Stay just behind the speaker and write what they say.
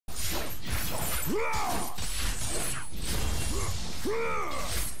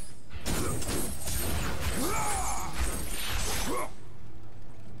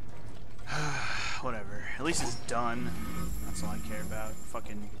Whatever. At least it's done. That's all I care about.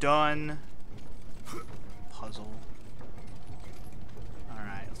 Fucking done. Puzzle.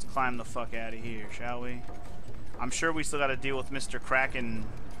 Alright, let's climb the fuck out of here, shall we? I'm sure we still gotta deal with Mr. Kraken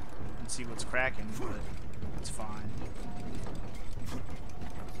and see what's cracking, but it's fine.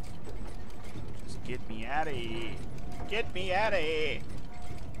 Just get me out of here. Get me out of here.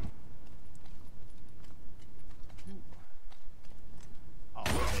 I'll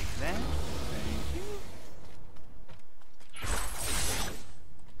take that. Thank you.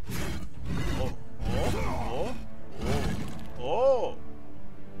 Oh, oh, oh, oh, oh.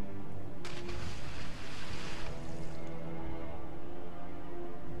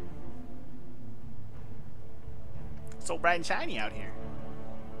 It's so bright and shiny out here.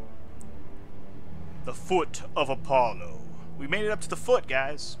 The foot of Apollo. We made it up to the foot,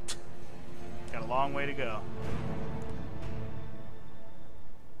 guys. Got a long way to go.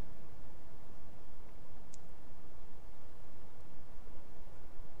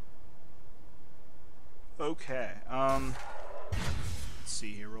 Okay, let's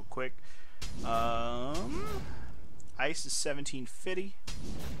see here real quick. Ice is 1750.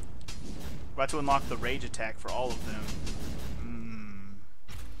 About to unlock the rage attack for all of them.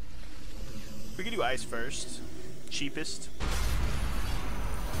 We can do ice first. Cheapest.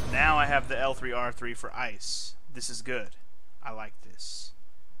 Now I have the L3R3 for ice. This is good. I like this.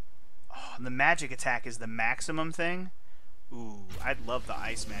 Oh, and the magic attack is the maximum thing. Ooh, I'd love the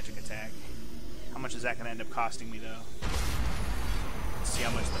ice magic attack. How much is that going to end up costing me, though? Let's see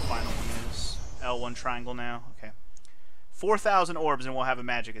how much the final one is. L1 triangle now. Okay. 4,000 orbs and we'll have a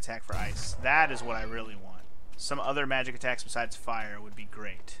magic attack for ice. That is what I really want. Some other magic attacks besides fire would be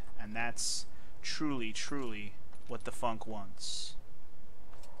great. And that's truly, truly what the Funk wants.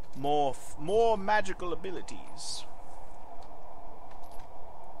 More magical abilities.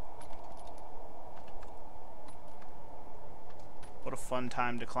 What a fun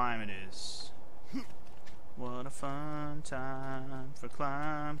time to climb it is. What a fun time for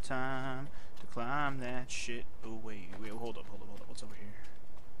climb time to climb that shit away. Wait, hold up. What's over here?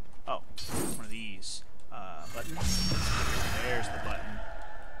 Oh, one of these. Button. There's the button.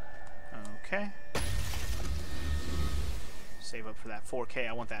 Okay. Save up for that 4K.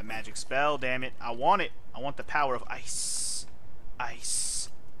 I want that magic spell, damn it. I want it. I want the power of ice. Ice.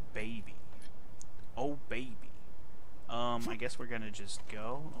 Baby. Oh, baby. I guess we're gonna just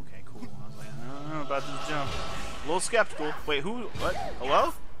go. Okay, cool. I was like, I don't know about this jump. A little skeptical. Wait, who? What?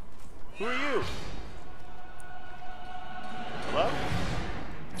 Hello? Who are you? Hello?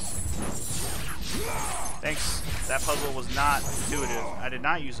 Thanks. That puzzle was not intuitive. I did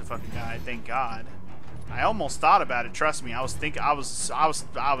not use a fucking guide. Thank God. I almost thought about it. Trust me. I was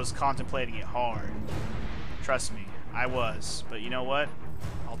contemplating it hard. Trust me. I was. But you know what?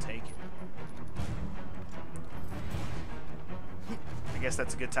 I'll take it. I guess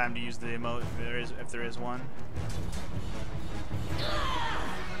that's a good time to use the emote if there is one.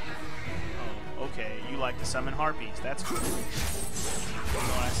 Oh, okay. You like to summon harpies. That's cool. You know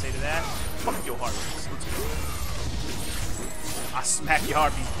what I say to that? Fuck your harpies. Let's go. I smack your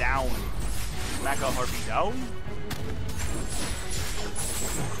harpies down. Smack a harpy down.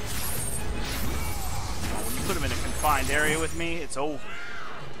 Oh, when you put them in a confined area with me, it's over.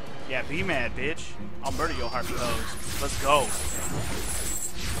 Yeah, be mad, bitch. I'll murder your harpy hoes. Let's go.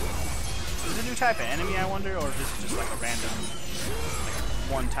 Is it a new type of enemy, I wonder, or is this just like a random, like,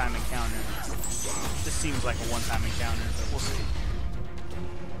 one-time encounter? This seems like a one-time encounter, but we'll see.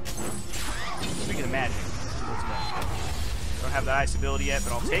 Speaking of magic, let's go. Don't have the ice ability yet,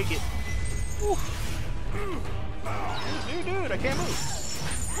 but I'll take it. Woo. Dude, I can't move.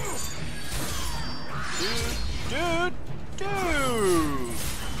 Dude.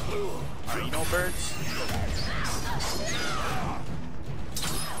 Alright, you know birds?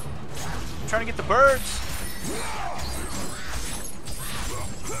 I'm trying to get the birds.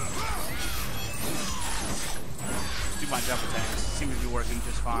 Do my jump attacks. Seem to be working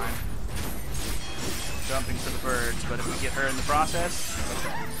just fine. Jumping for the birds, but if we get her in the process.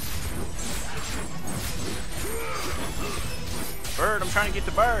 Bird, I'm trying to get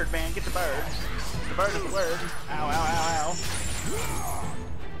the bird, man. Get the bird. The bird is the word. Ow, ow, ow, ow.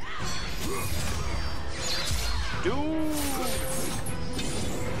 Dude!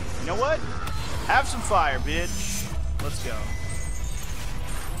 You know what? Have some fire, bitch. Let's go.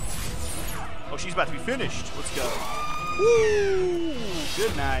 Oh, she's about to be finished. Let's go. Woo!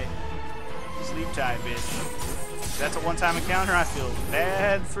 Good night. Sleep tight, bitch. that's a one-time encounter, I feel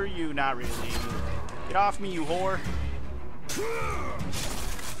bad for you. Not really. Get off me, you whore.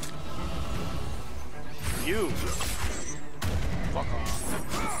 You. Fuck off.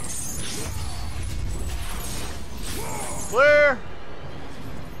 Clear.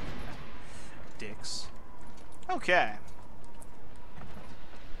 Dicks. Okay.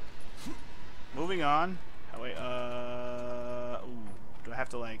 Moving on. Oh, wait, ooh. Do I have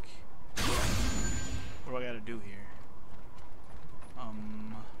to, like... What do I gotta do here?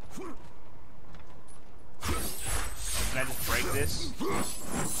 Can I just break this?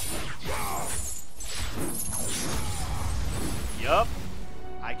 Yup.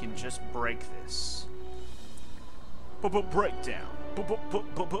 I can just break this. Breakdown.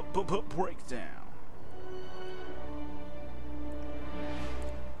 Breakdown.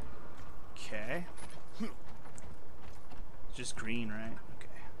 Okay. Just green, right?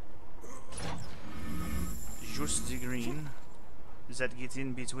 Okay. Just the green. Does that get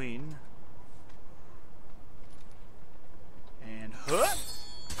in between? And huh!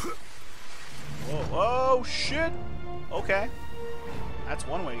 Whoa, oh shit! Okay. That's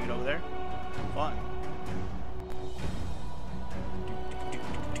one way to get over there. Fun.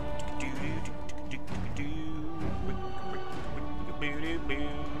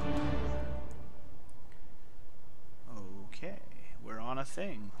 Okay, we're on a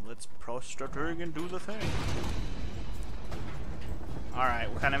thing. Let's prostrate and do the thing.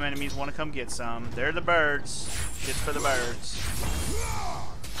 Alright, what kind of enemies want to come get some? They're the birds. Shit's for the birds.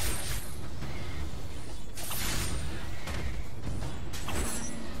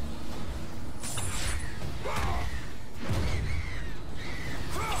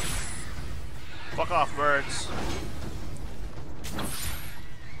 Fuck off, birds.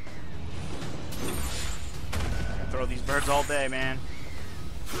 I throw these birds all day, man.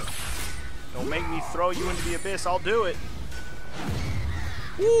 Don't make me throw you into the abyss. I'll do it.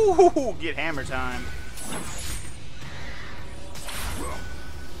 Woo! Get hammer time.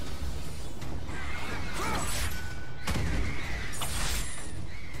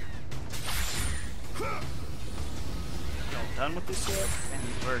 Y'all done with this yet? And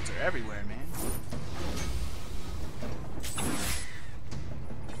these birds are everywhere, man.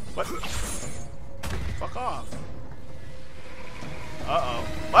 What? Fuck off. Uh-oh.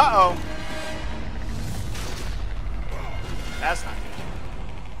 Uh-oh! That's not good.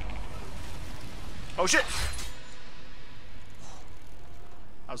 Oh shit!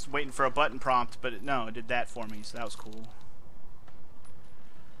 I was waiting for a button prompt, but no, it did that for me, so that was cool.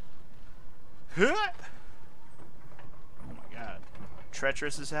 Oh my god.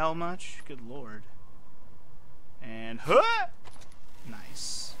 Treacherous as hell much? Good lord. And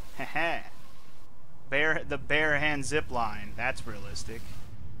nice. Haha. The bare hand zip line. That's realistic.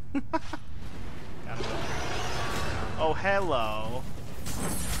 Oh, hello.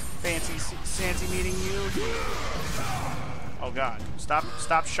 Fancy meeting you. Oh god.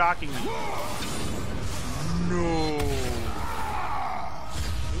 Stop shocking me. No.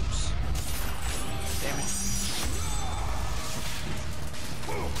 Oops. Damn it.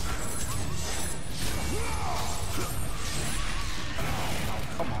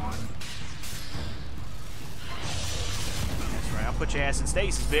 Come on. That's right. I'll put your ass in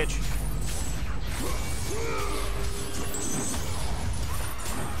stasis, bitch.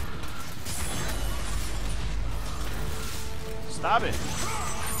 Stop it.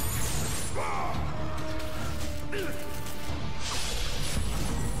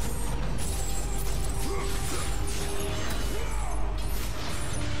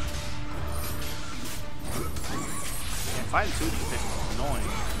 Fighting two of these bitches is annoying.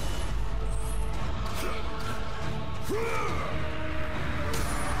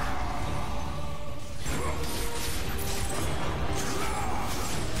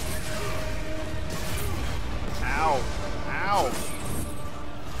 Ow. Ow.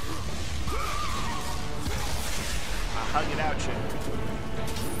 I'll hug it out, chick.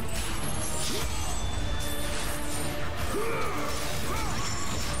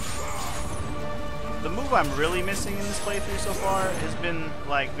 The move I'm really missing in this playthrough so far has been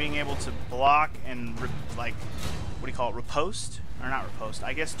like being able to block and like, what do you call it, riposte? Or not riposte,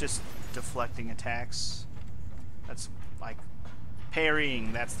 I guess just deflecting attacks. That's like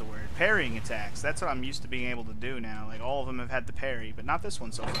parrying, that's the word. Parrying attacks. That's what I'm used to being able to do now. Like all of them have had the parry, but not this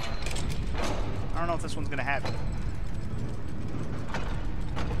one so far. I don't know if this one's gonna have it.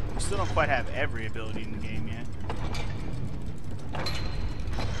 I still don't quite have every ability in the game yet.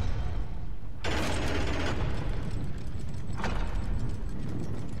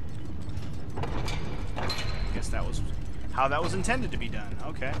 That was how that was intended to be done.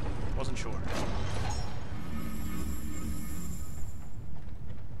 Okay. Wasn't sure.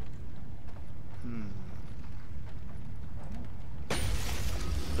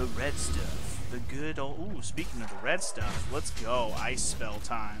 red stuff. The good old... Ooh, speaking of the red stuff, let's go. Ice spell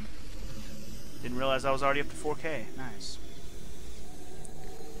time. Didn't realize I was already up to 4K. Nice.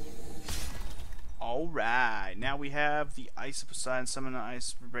 Alright, now we have the Ice of Poseidon, summon the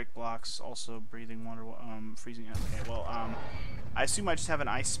ice, break blocks, also breathing water, freezing. Okay, well, I assume I just have an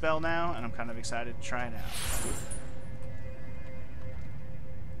ice spell now, and I'm kind of excited to try it out.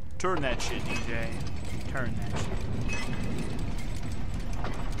 Turn that shit, DJ. Turn that shit.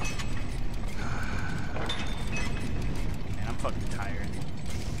 Man, I'm fucking tired.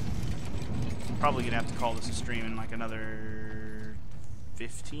 I'm probably gonna have to call this a stream in like another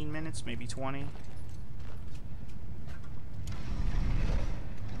 15 minutes, maybe 20.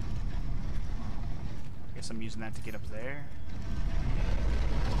 Guess I'm using that to get up there.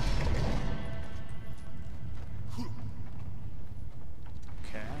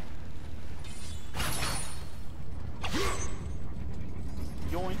 Okay.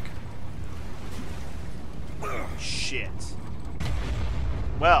 Yoink. Shit.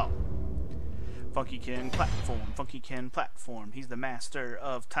 Well. Funkykin platform. He's the master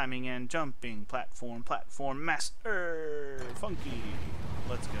of timing and jumping. Platform master. Funky.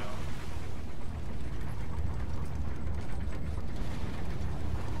 Let's go.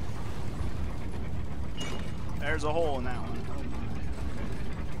 There's a hole in that one.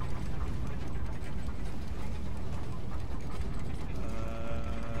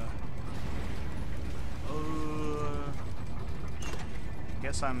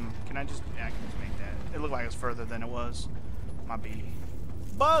 Guess I'm... Can I just... Yeah, I can just make that. It looked like it was further than it was. My B.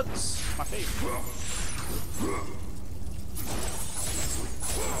 Bugs! My favorite.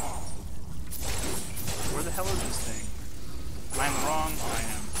 Where the hell is this thing? Am I in the wrong? Oh, I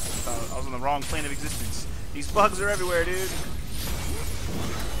am. I was on the wrong plane of existence. These bugs are everywhere, dude. It's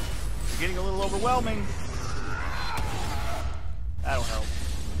getting a little overwhelming. That'll help.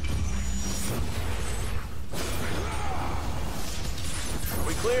 Are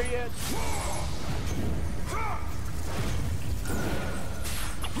we clear yet?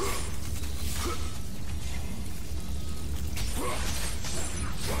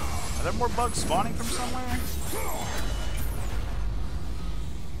 Are there more bugs spawning from somewhere?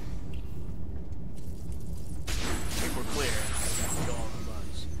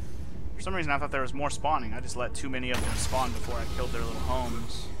 For some reason I thought there was more spawning. I just let too many of them spawn before I killed their little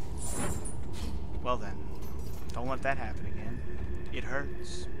homes. Well then, don't let that happen again. It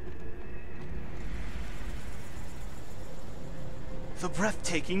hurts. The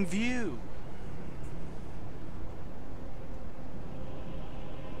breathtaking view.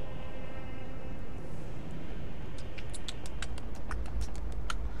 I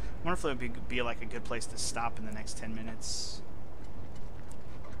wonder if it would be like a good place to stop in the next 10 minutes.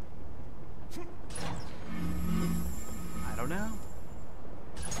 I don't know.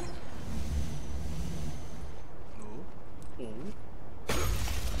 Ooh. Ooh.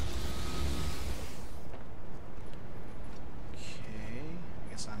 Okay. I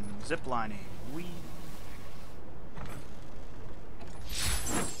guess I'm ziplining. Wee.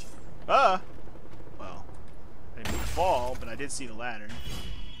 Well, I didn't fall, but I did see the ladder.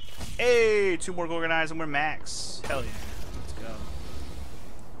 Hey, 2 more organized and we're max. Hell yeah. Let's go.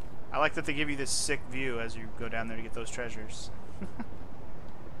 I like that they give you this sick view as you go down there to get those treasures.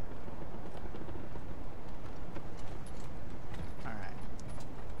 Alright.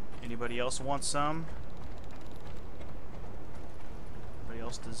 Anybody else want some? Anybody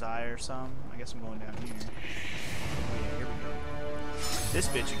else desire some? I guess I'm going down here. Oh yeah, here we go. This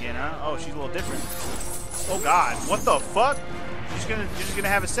bitch again, huh? Oh, she's a little different. Oh god, what the fuck? You're just gonna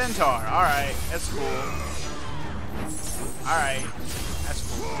have a centaur. Alright, that's cool. Alright. That's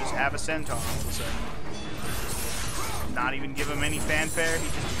cool. Just have a centaur all of a sudden. Not even give him any fanfare, he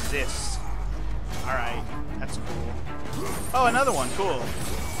just exists. Alright, that's cool. Oh, another one, cool.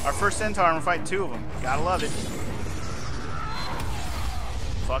 Our first centaur and we're fighting 2 of them. Gotta love it.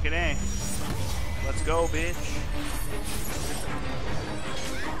 Fucking A. Let's go, bitch.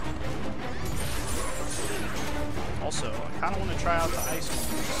 Also, I kinda wanna try out the ice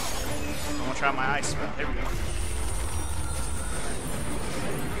one. I wanna try out my ice spell. Here we go.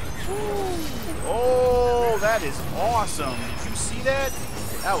 Ooh. Oh, that is awesome. Did you see that?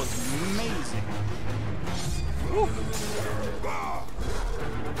 That was amazing. Woo.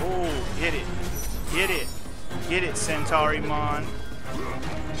 Oh, get it. Get it. Get it, Centaurimon.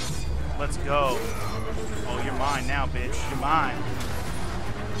 Let's go. Oh, you're mine now, bitch. You're mine.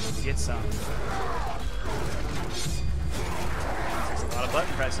 Get some. Takes a lot of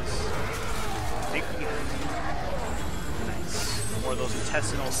button presses. Thank you. Nice. More of those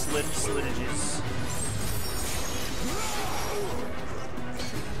intestinal slitages.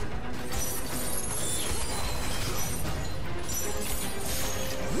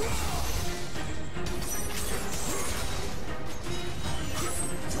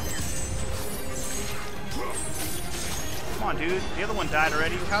 Come on, dude. The other one died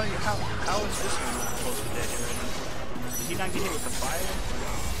already. How is this one not close to dead already? Did he not get hit with the fire?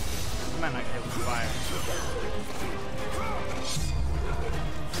 He might not get hit with the fire.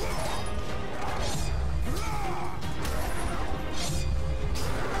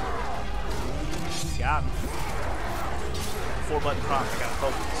 Got him. 4-button prompt. I gotta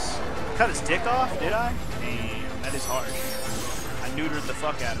focus. Cut his dick off? Did I? Damn, that is harsh. I neutered the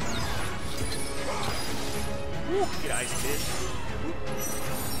fuck out of him. Woo, get ice, bitch.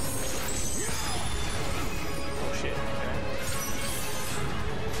 Oh shit. Okay.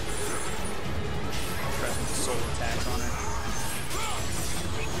 Pressing the soul attacks on her.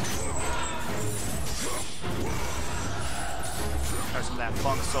 Try some of that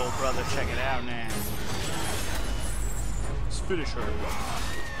funk soul, brother. Check it out now. Let's finish her.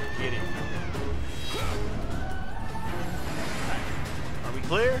 Get it. Right. Are we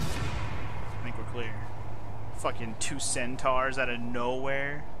clear? I think we're clear. Fucking 2 centaurs out of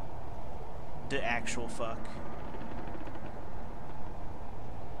nowhere. The actual fuck.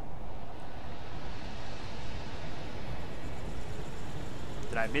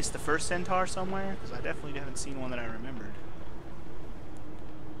 Did I miss the first centaur somewhere? Because I definitely haven't seen one that I remembered.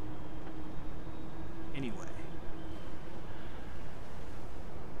 Anyway.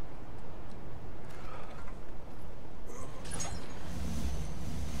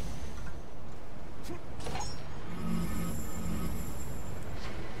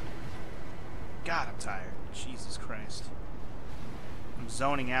 God, I'm tired. Jesus Christ. I'm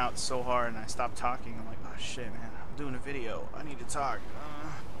zoning out so hard and I stopped talking. I'm like, oh shit, man. I'm doing a video. I need to talk.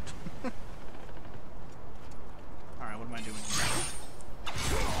 Alright, what am I doing here?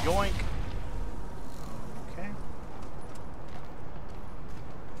 Yoink. Okay.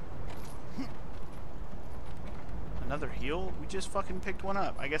 Another heal? We just fucking picked one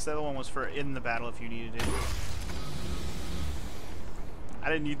up. I guess the other one was for in the battle if you needed it. I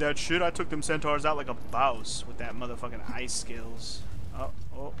didn't need that shit. I took them centaurs out like a boss with that motherfucking ice skills. Oh,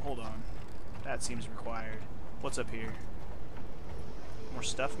 hold on. That seems required. What's up here? More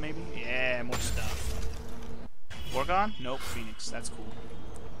stuff, maybe? Yeah, more stuff. Gorgon? Nope. Phoenix. That's cool.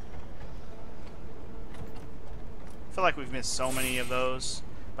 I feel like we've missed so many of those,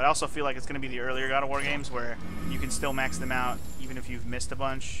 but I also feel like it's going to be the earlier God of War games where you can still max them out even if you've missed a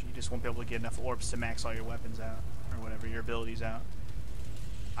bunch. You just won't be able to get enough orbs to max all your weapons out, or whatever, your abilities out.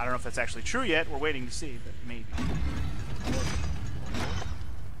 I don't know if that's actually true yet. We're waiting to see, but maybe.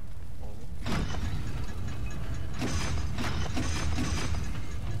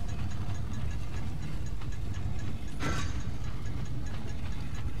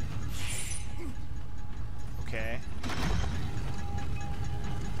 Okay.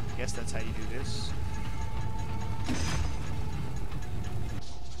 I guess that's how you do this.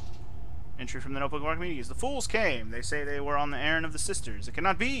 Entry from the Notebook of Archimedes. The fools came. They say they were on the errand of the sisters. It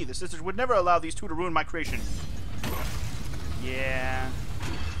cannot be. The sisters would never allow these two to ruin my creation. Yeah.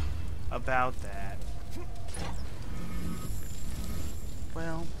 About that.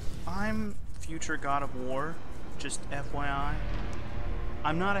 Well, I'm future God of War. Just FYI.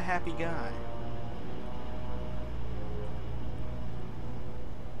 I'm not a happy guy.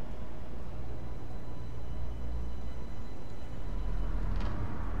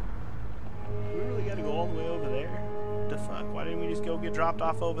 Get dropped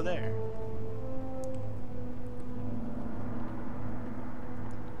off over there.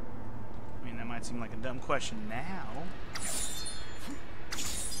 I mean, that might seem like a dumb question now.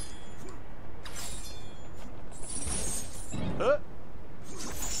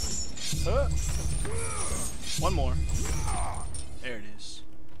 One more. There it is.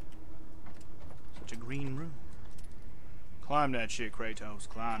 Such a green room. Climb that shit, Kratos.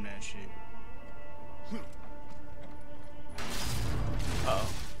 Climb that shit. Uh-oh.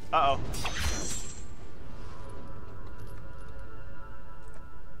 Uh-oh.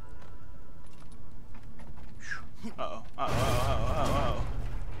 Uh-oh. Uh-oh. Uh-oh.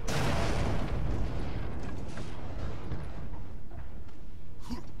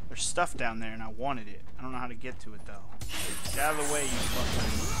 There's stuff down there and I wanted it. I don't know how to get to it though. Get out of the way, you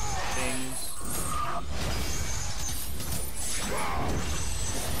fucking things.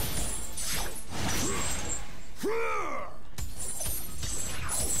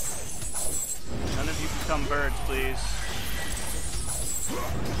 None of you become birds, please.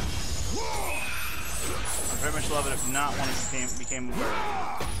 I'd very much love it if not one of you became a bird.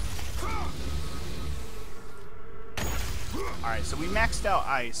 Alright, so we maxed out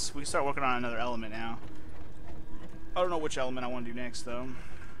ice. We can start working on another element now. I don't know which element I want to do next, though.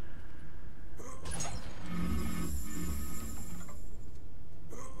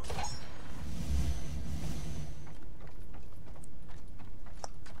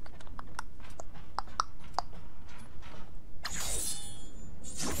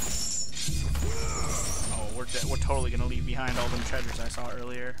 find all them treasures I saw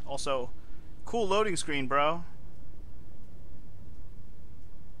earlier. Also, cool loading screen, bro.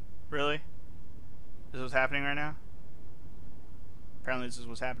 Really? This is what's happening right now? Apparently this is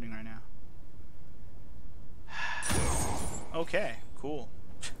what's happening right now. Okay, cool.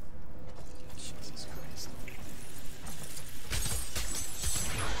 Jesus Christ.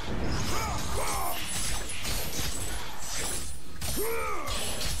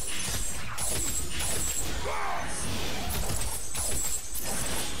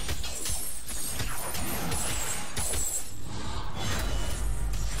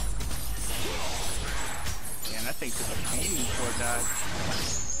 Man, that thing took a beating before it died.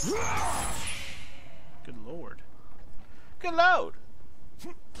 Good lord. Good load.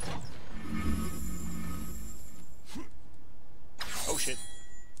 Oh shit.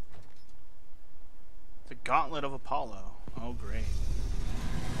 The Gauntlet of Apollo. Oh great.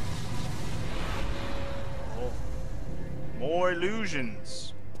 Oh. More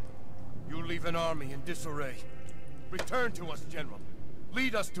illusions. You leave an army in disarray. Return to us, General.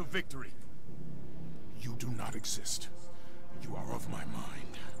 Lead us to victory. You do not exist. You are of my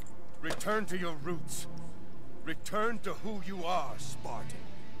mind. Return to your roots. Return to who you are, Spartan.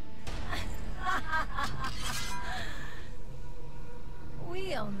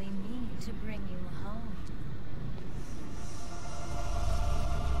 We only mean to bring you home.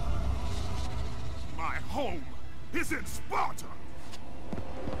 My home is in Sparta!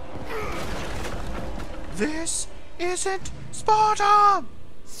 This isn't Sparta!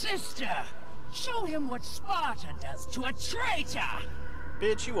 Sister, show him what Sparta does to a traitor!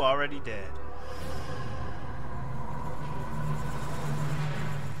 Bitch, you already dead.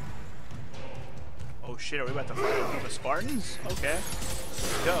 Oh shit, are we about to fight a group of Spartans? Okay.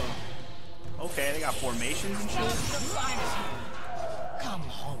 Let's go. Okay, they got formations and shit. Come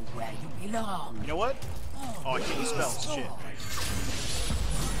home where you belong. You know what? Oh, I can't use spells. Shit.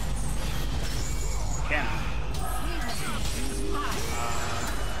 Can I?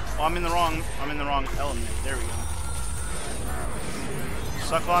 Oh, I'm in the wrong element. There we go.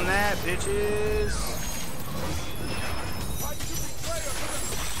 Suck on that, bitches.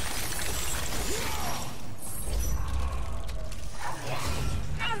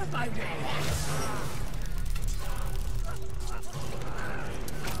 Out of my way!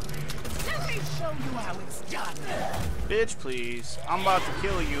 Let me show you how it's done. Bitch, please. I'm about to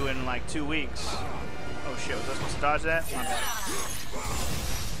kill you in like 2 weeks. Oh shit, was I supposed to dodge that? My bad.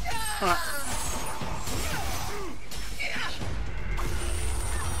 Huh.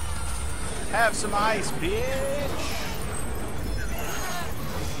 Have some ice, bitch!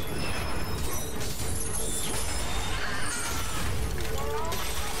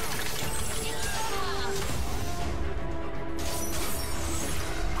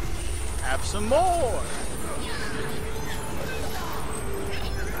 Have some more!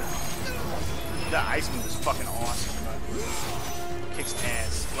 That ice move is fucking awesome, bro. Kicks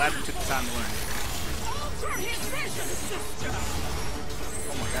ass. Glad we took the time to learn it.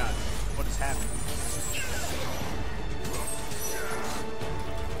 Oh my god. What is happening?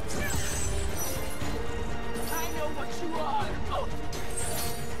 I know what you are. Oh.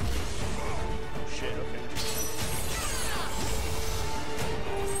 Oh shit, okay.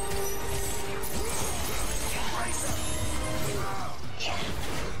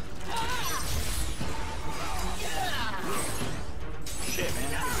 Shit, man.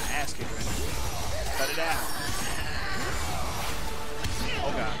 I'm getting ass kicked right now. Cut it out.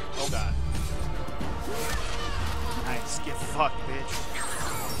 Oh god. Oh god. Nice. Get fucked, bitch.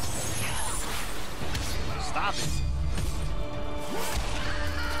 Stop it.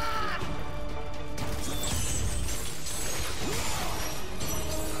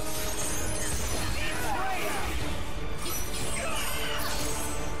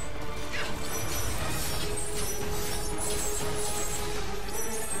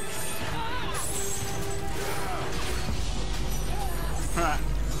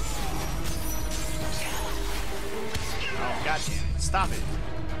 Oh, god damn it. Stop it.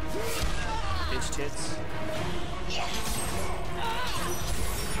 Bitch tits.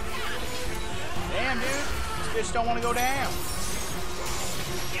 Damn, dude. This bitch don't want to go down.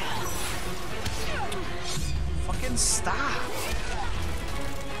 Fucking stop.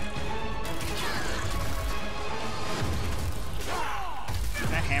 Can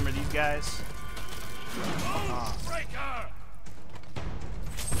I hammer these guys? Oh.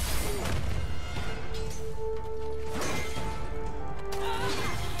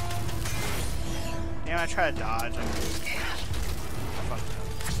 Damn, I try to dodge. I fucked up.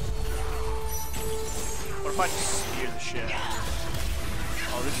 What if I just spear the shit?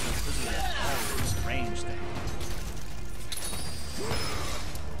 Oh, this is a range thing.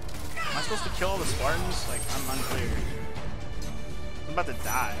 Am I supposed to kill all the Spartans? Like, I'm unclear. I'm about to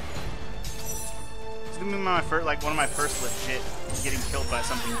die. It's gonna be my first, like, one of my first legit getting killed by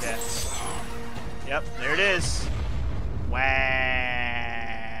something deaths. Yep, there it is. Wow.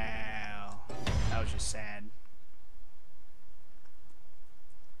 That was just sad.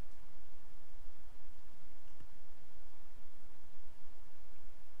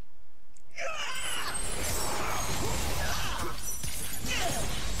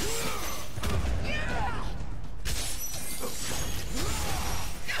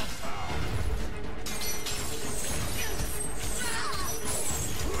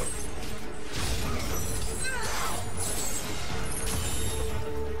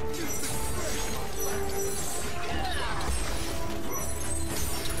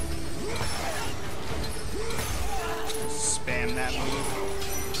 Spam that move.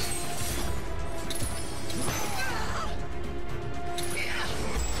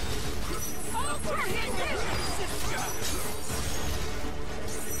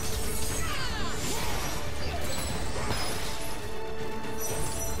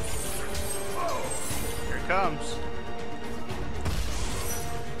 Here it comes.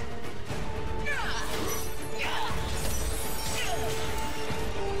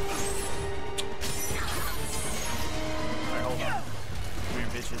 Alright, hold on. Come here,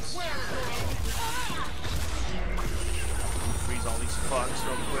 bitches. Freeze all these fucks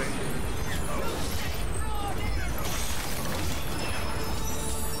real quick.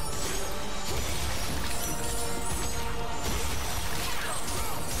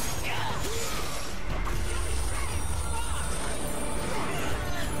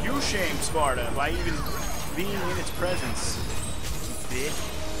 You shame Sparta by even being in its presence, bitch.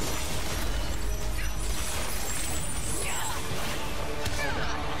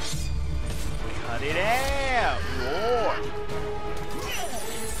 Cut it out! Roar!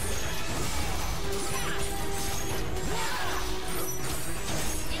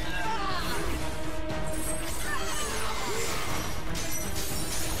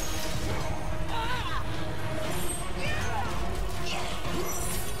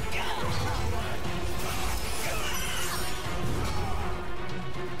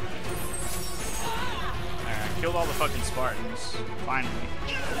 Alright, killed all the fucking Spartans. Finally.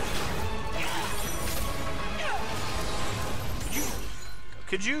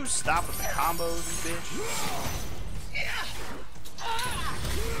 Could you stop with the combos, you bitch?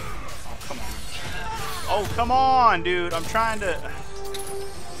 Oh, come on. Oh, come on, dude. I'm trying to...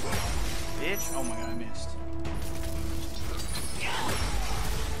 Bitch. Oh my god, I missed.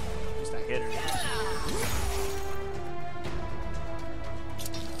 At least I hit her.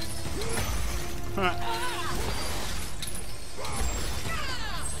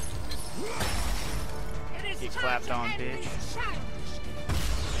 Get clapped on, bitch.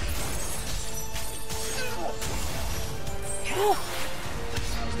 Woo.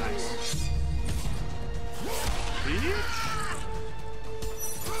 That was nice. Bitch.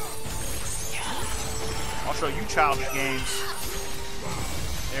 I'll show you childish games.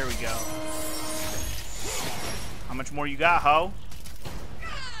 There we go. How much more you got, ho?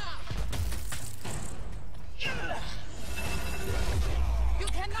 You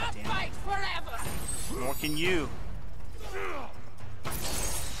cannot fight forever. Nor can you.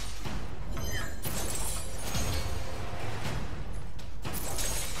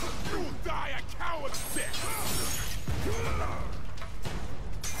 You die a coward's death!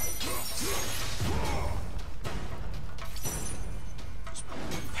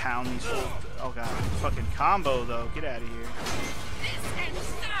 Pound these full... Oh god. Fucking combo though. Get out of here. This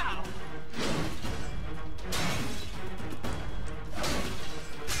ends now.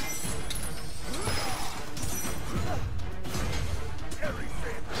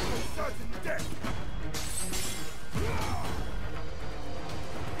 Everything to sudden death!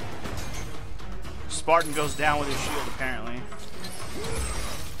 Spartan goes down with his shield apparently.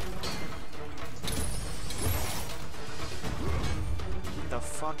 Get the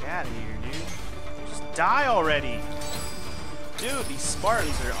fuck out of here, dude. Just die already. Dude, these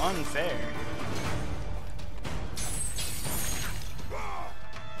Spartans are unfair.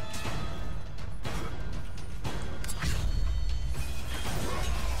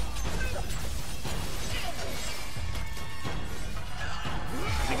 I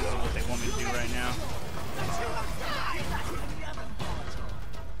think this is what they want me to do right now.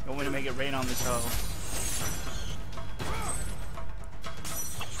 They want me to make it rain on this hoe.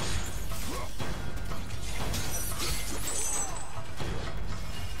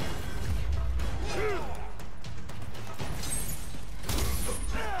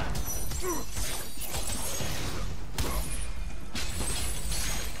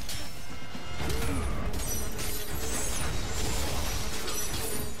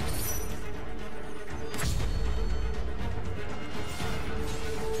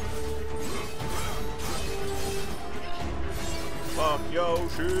 Oh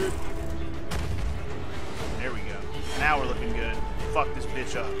shit. There we go. Now we're looking good. Fuck this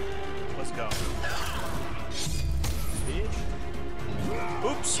bitch up. Let's go. Bitch.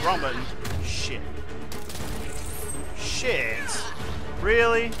 Oops, wrong button. Shit. Shit.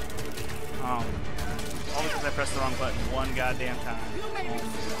 Really? Oh. All because I pressed the wrong button one goddamn time.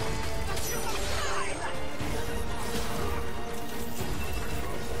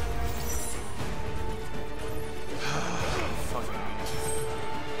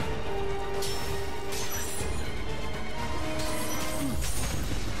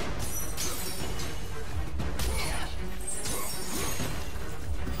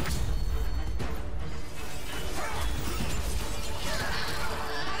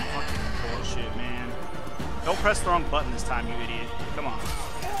 Don't press the wrong button this time, you idiot. Come on.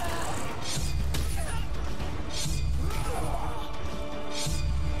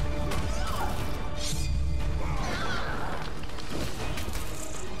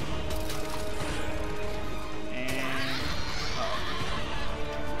 And...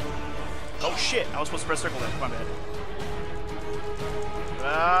 oh shit! I was supposed to press circle there. My bad.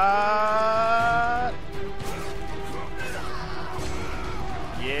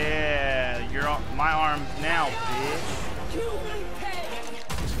 Yeah, you're on my arm now, bitch.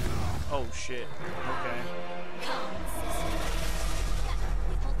 Oh shit. Okay.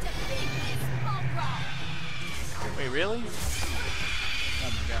 Wait, really? Oh my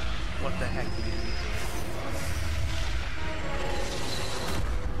god. What the heck, man?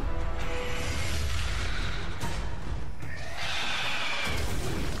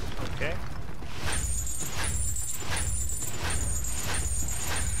 Okay.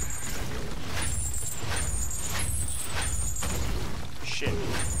 Shit.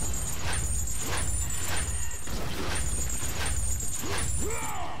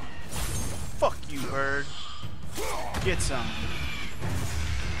 Fuck you, bird. Get some.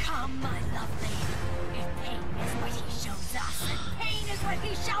 Come, my lovely. If pain is what he shows us, then pain is what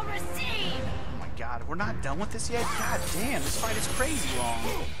he shall receive. Oh my god, we're not done with this yet? God damn, this fight is crazy long.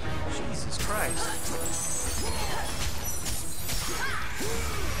 Jesus Christ.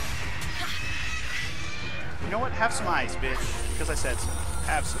 You know what? Have some ice, bitch. Because I said so.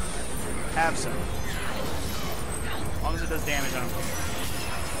 Have some. Have some. As long as it does damage, I don't care.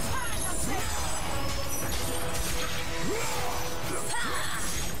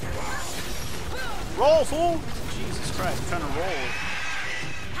 Roll, fool! Jesus Christ, I'm trying to roll.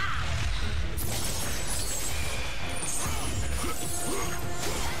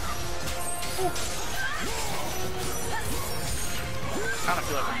 I kind of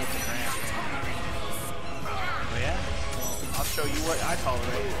feel like I'm looking for answers. Oh yeah? Well, I'll show you what I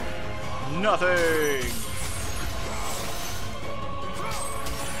tolerate. Nothing!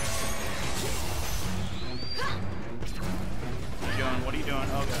 What are you doing? What are you doing?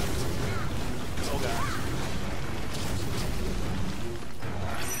 Oh god. Oh god.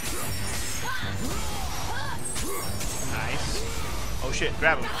 Nice. Oh shit,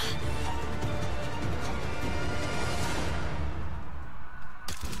 grab him.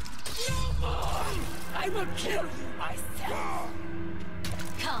 I will kill you myself.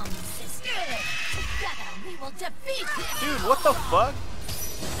 Come, sister. Together we will defeat this. Dude, what the fuck?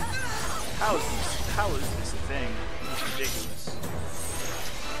 How is this a thing? It's ridiculous.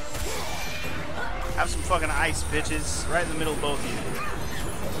 Have some fucking ice, bitches. Right in the middle of both of you.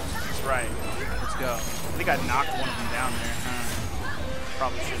 That's right. Let's go. I think I knocked one of them down there.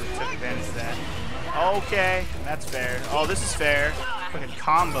 Probably should have took advantage of that. Okay, that's fair. Oh, this is fair. Fucking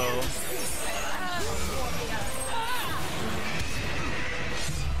combo.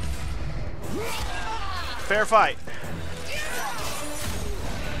 Fair fight.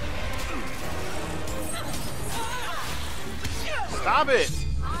 Stop it,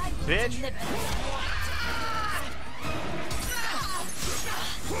 bitch.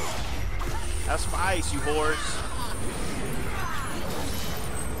 Have some ice, you whores.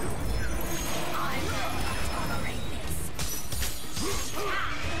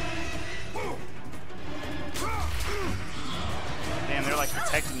 Damn, they're like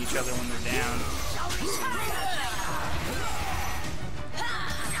protecting each other when they're down.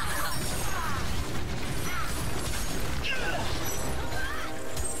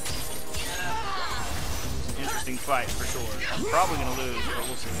 Interesting fight for sure. I'm probably gonna lose, but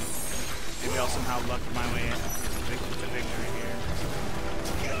we'll see. Maybe I'll somehow luck my way to victory here.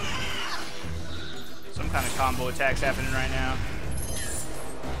 Some kind of combo attacks happening right now.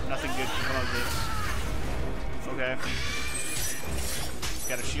 Nothing good can come of this. Okay.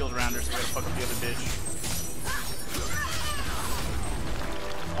 Got a shield around her, so we gotta fuck up the other bitch.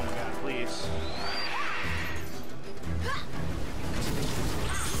 Oh my god, please.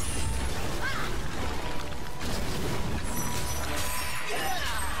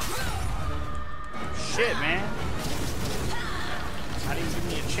 shit, man. Not even give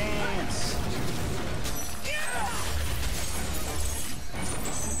me a chance.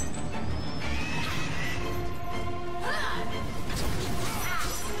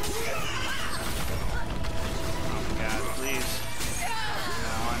 God, please.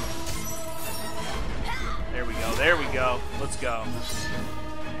 Come on. There we go. There we go. Let's go.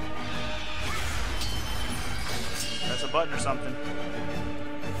 Press a button or something.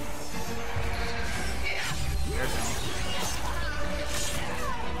 There's no.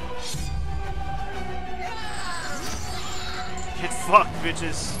 Get fucked,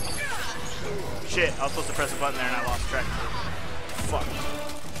 bitches. Shit, I was supposed to press a button there and I lost track. Fuck.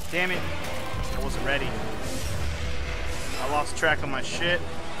 Damn it. I wasn't ready. I lost track of my shit.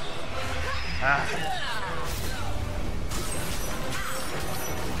 Ah.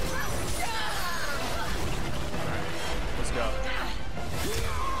 Alright, let's go.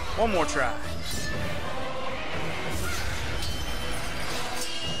 One more try.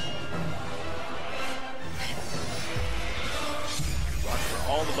 Watch for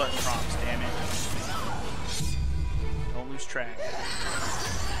all the button prompts, damn it. Don't lose track.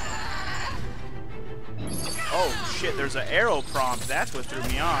 Oh shit, there's an arrow prompt. That's what threw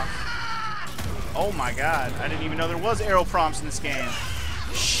me off. Oh my god, I didn't even know there was arrow prompts in this game.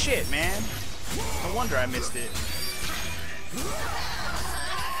 Shit, man. No wonder I missed it.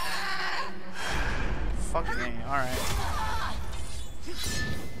 Fuck me, alright.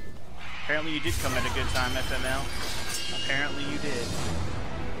 Apparently you did come at a good time, FML. Apparently you did.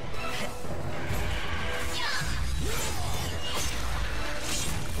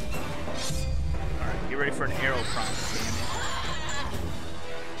 Alright, get ready for an arrow prompt, damn it.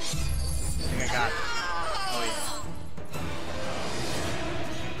 I think I got it. Oh yeah.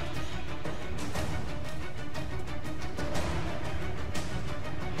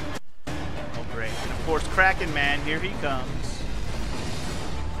 Oh great. And of course Kraken Man, here he comes.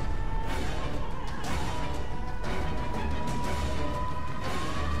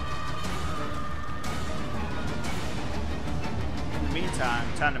 In the meantime,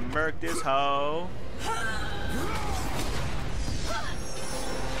 time to murk this hoe.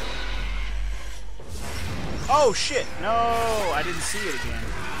 Oh shit! No, I didn't see it again.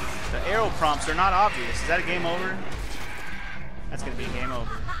 The arrow prompts are not obvious. Is that a game over? That's gonna be a game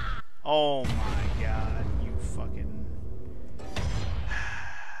over. Oh my god, you fucking...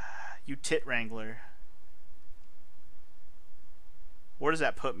 You tit wrangler. Where does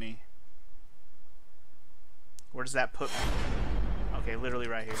that put me? Where does that put me? Okay, literally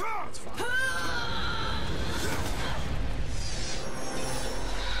right here. That's fine.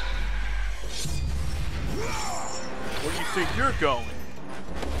 Where do you think you're going?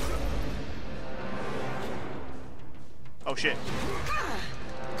 Oh shit.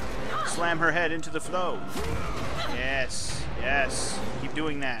 Slam her head into the flow. Yes, yes. Keep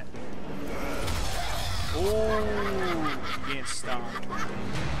doing that. Ooh, getting stung.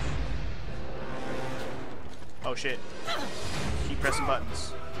 Oh shit. Keep pressing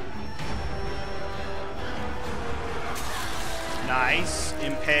buttons. Nice.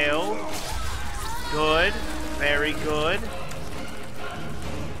 Impaled. Good. Very good.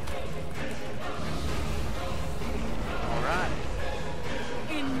 Alright.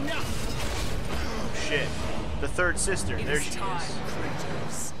 Enough! Oh shit. The third sister. It There is she time, is.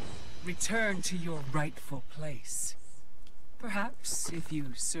 Kratos. Return to your rightful place. Perhaps, if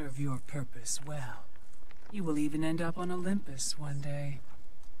you serve your purpose well, you will even end up on Olympus one day.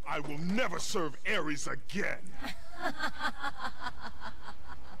 I will never serve Ares again.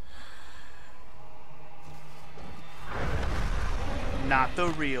 Not the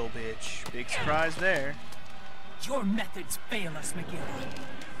real bitch. Big surprise there. Your methods fail us, Miguel.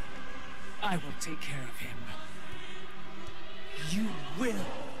 I will take care of him. You will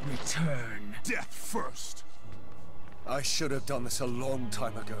return. Death first. I should have done this a long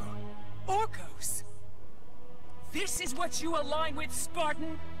time ago. Orcos! This is what you align with,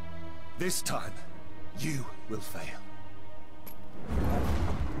 Spartan? This time, you will fail.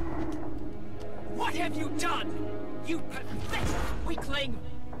 What have you done? You pathetic weakling!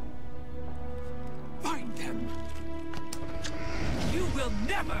 Find them! You will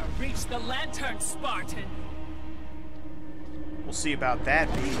never reach the Lantern, Spartan! We'll see about that,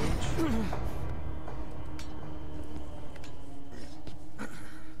 bitch.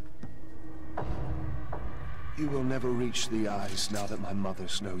 You will never reach the eyes now that my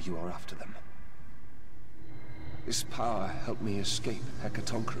mothers know you are after them. This power helped me escape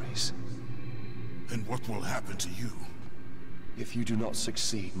Hecatoncheires. And what will happen to you? If you do not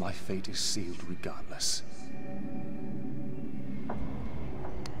succeed, my fate is sealed regardless.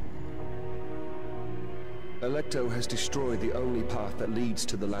 Electo has destroyed the only path that leads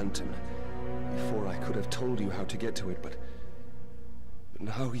to the lantern. Before I could have told you how to get to it, but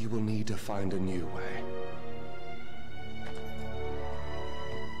now you will need to find a new way.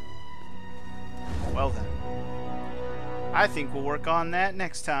 Well then. I think we'll work on that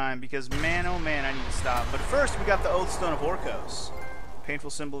next time, because man, oh man, I need to stop. But first, we got the Oath Stone of Orcos. Painful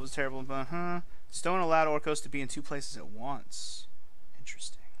symbol of his terrible... Stone allowed Orcos to be in 2 places at once.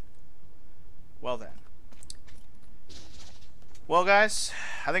 Interesting. Well then. Well guys,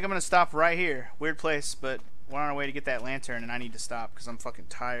 I think I'm going to stop right here. Weird place, but we're on our way to get that lantern, and I need to stop because I'm fucking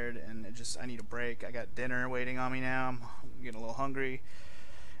tired, and I need a break. I got dinner waiting on me now. I'm getting a little hungry.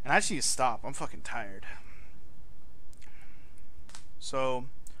 And I just need to stop. I'm fucking tired. So,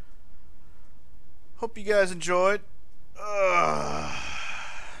 hope you guys enjoyed.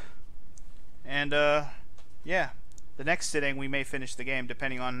 And, yeah. The next sitting, we may finish the game,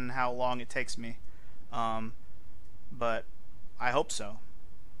 depending on how long it takes me. But I hope so.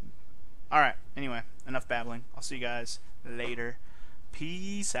 Alright, anyway, enough babbling. I'll see you guys later.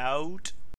 Peace out.